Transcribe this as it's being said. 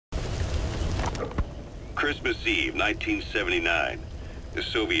Christmas Eve, 1979, the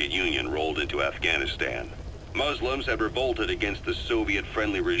Soviet Union rolled into Afghanistan. Muslims had revolted against the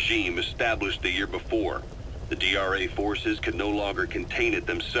Soviet-friendly regime established the year before. The DRA forces could no longer contain it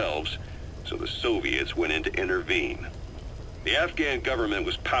themselves, so the Soviets went in to intervene. The Afghan government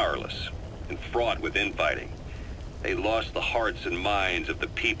was powerless and fraught with infighting. They lost the hearts and minds of the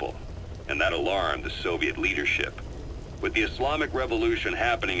people, and that alarmed the Soviet leadership. With the Islamic Revolution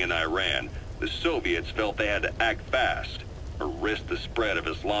happening in Iran, the Soviets felt they had to act fast or risk the spread of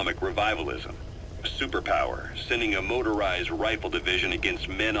Islamic revivalism. A superpower, sending a motorized rifle division against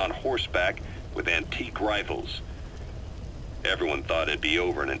men on horseback with antique rifles. Everyone thought it'd be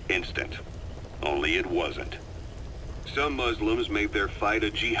over in an instant, only it wasn't. Some Muslims made their fight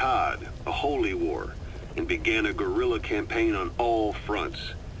a jihad, a holy war, and began a guerrilla campaign on all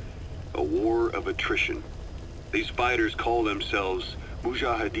fronts. A war of attrition. These fighters call themselves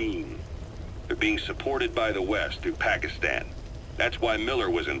Mujahideen. They're being supported by the West through Pakistan. That's why Miller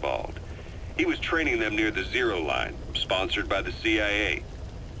was involved. He was training them near the Zero Line, sponsored by the CIA.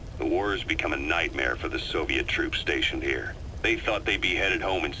 The war has become a nightmare for the Soviet troops stationed here. They thought they'd be headed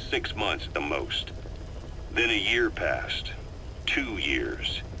home in 6 months at the most. Then a year passed. 2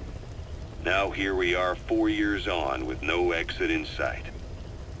 years. Now here we are 4 years on with no exit in sight.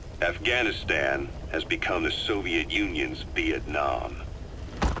 Afghanistan has become the Soviet Union's Vietnam.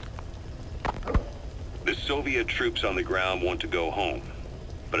 The Soviet troops on the ground want to go home,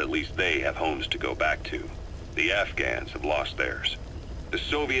 but at least they have homes to go back to. The Afghans have lost theirs. The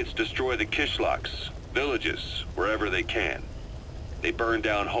Soviets destroy the kishlaks, villages, wherever they can. They burn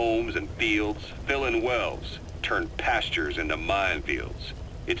down homes and fields, fill in wells, turn pastures into minefields.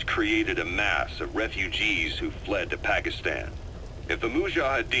 It's created a mass of refugees who fled to Pakistan. If the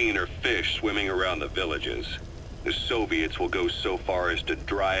Mujahideen are fish swimming around the villages, the Soviets will go so far as to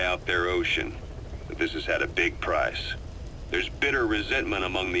dry out their ocean. But this has had a big price. There's bitter resentment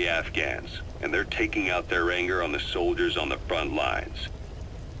among the Afghans, and they're taking out their anger on the soldiers on the front lines.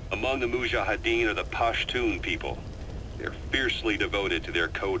 Among the Mujahideen are the Pashtun people. They're fiercely devoted to their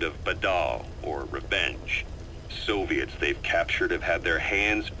code of Badal, or revenge. Soviets they've captured have had their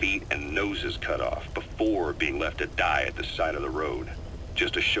hands, feet, and noses cut off before being left to die at the side of the road,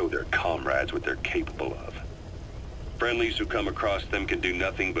 just to show their comrades what they're capable of. Friendlies who come across them can do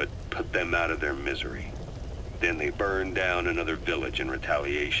nothing but put them out of their misery. Then they burn down another village in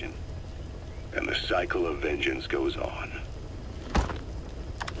retaliation. And the cycle of vengeance goes on.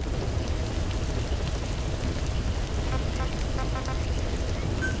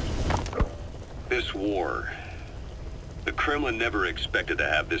 This war, the Kremlin never expected to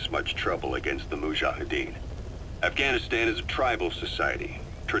have this much trouble against the Mujahideen. Afghanistan is a tribal society.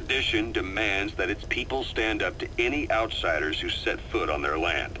 Tradition demands that its people stand up to any outsiders who set foot on their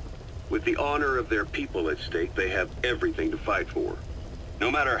land. With the honor of their people at stake, they have everything to fight for. No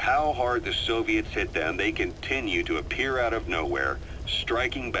matter how hard the Soviets hit them, they continue to appear out of nowhere,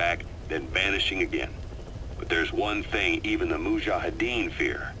 striking back, then vanishing again. But there's one thing even the Mujahideen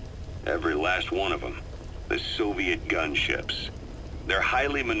fear. Every last one of them. The Soviet gunships. They're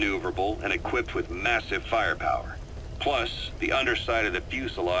highly maneuverable and equipped with massive firepower. Plus, the underside of the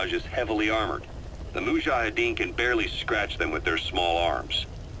fuselage is heavily armored. The Mujahideen can barely scratch them with their small arms.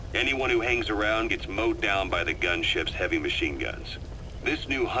 Anyone who hangs around gets mowed down by the gunship's heavy machine guns. This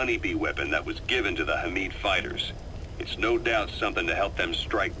new honeybee weapon that was given to the Hamid fighters, it's no doubt something to help them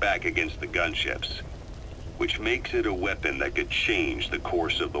strike back against the gunships, which makes it a weapon that could change the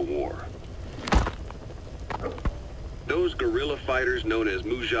course of the war. Those guerrilla fighters known as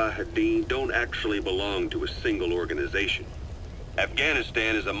Mujahideen don't actually belong to a single organization.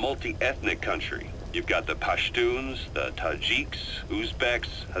 Afghanistan is a multi-ethnic country. You've got the Pashtuns, the Tajiks,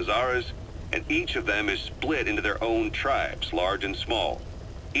 Uzbeks, Hazaras, and each of them is split into their own tribes, large and small.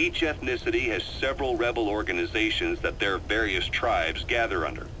 Each ethnicity has several rebel organizations that their various tribes gather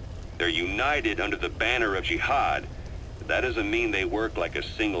under. They're united under the banner of jihad, but that doesn't mean they work like a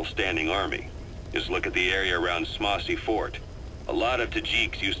single standing army. Just look at the area around Smasi Fort. A lot of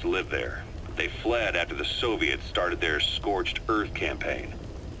Tajiks used to live there. They fled after the Soviets started their scorched earth campaign.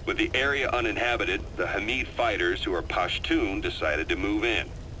 With the area uninhabited, the Hamid fighters, who are Pashtun, decided to move in.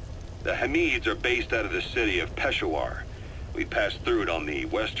 The Hamids are based out of the city of Peshawar. We passed through it on the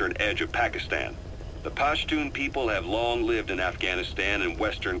western edge of Pakistan. The Pashtun people have long lived in Afghanistan and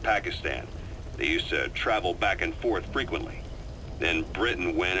western Pakistan. They used to travel back and forth frequently. Then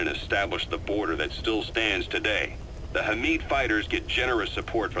Britain went and established the border that still stands today. The Hamid fighters get generous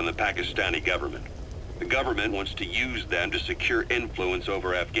support from the Pakistani government. The government wants to use them to secure influence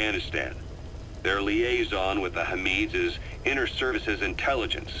over Afghanistan. Their liaison with the Hamids is Inter-Services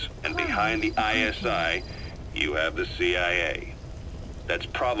Intelligence, and behind the ISI, you have the CIA. That's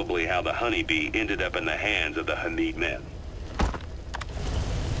probably how the Honeybee ended up in the hands of the Hamid men.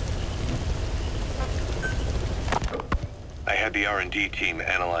 I had the R&D team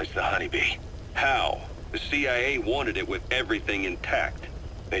analyze the Honeybee. How? The CIA wanted it with everything intact.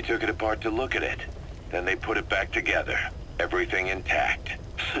 They took it apart to look at it. Then they put it back together. Everything intact.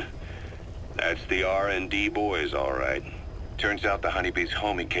 That's the R&D boys, all right. Turns out the Honeybee's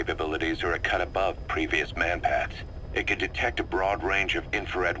homing capabilities are a cut above previous manpads. It can detect a broad range of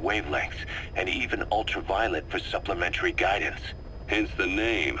infrared wavelengths, and even ultraviolet for supplementary guidance. Hence the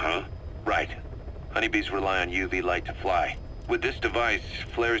name, huh? Right. Honeybees rely on UV light to fly. With this device,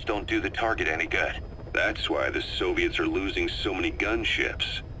 flares don't do the target any good. That's why the Soviets are losing so many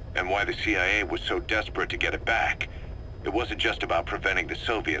gunships. And why the CIA was so desperate to get it back. It wasn't just about preventing the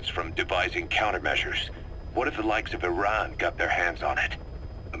Soviets from devising countermeasures. What if the likes of Iran got their hands on it?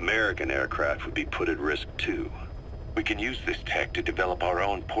 American aircraft would be put at risk too. We can use this tech to develop our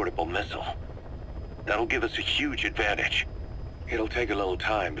own portable missile. That'll give us a huge advantage. It'll take a little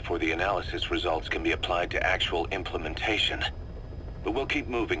time before the analysis results can be applied to actual implementation. But we'll keep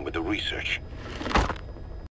moving with the research.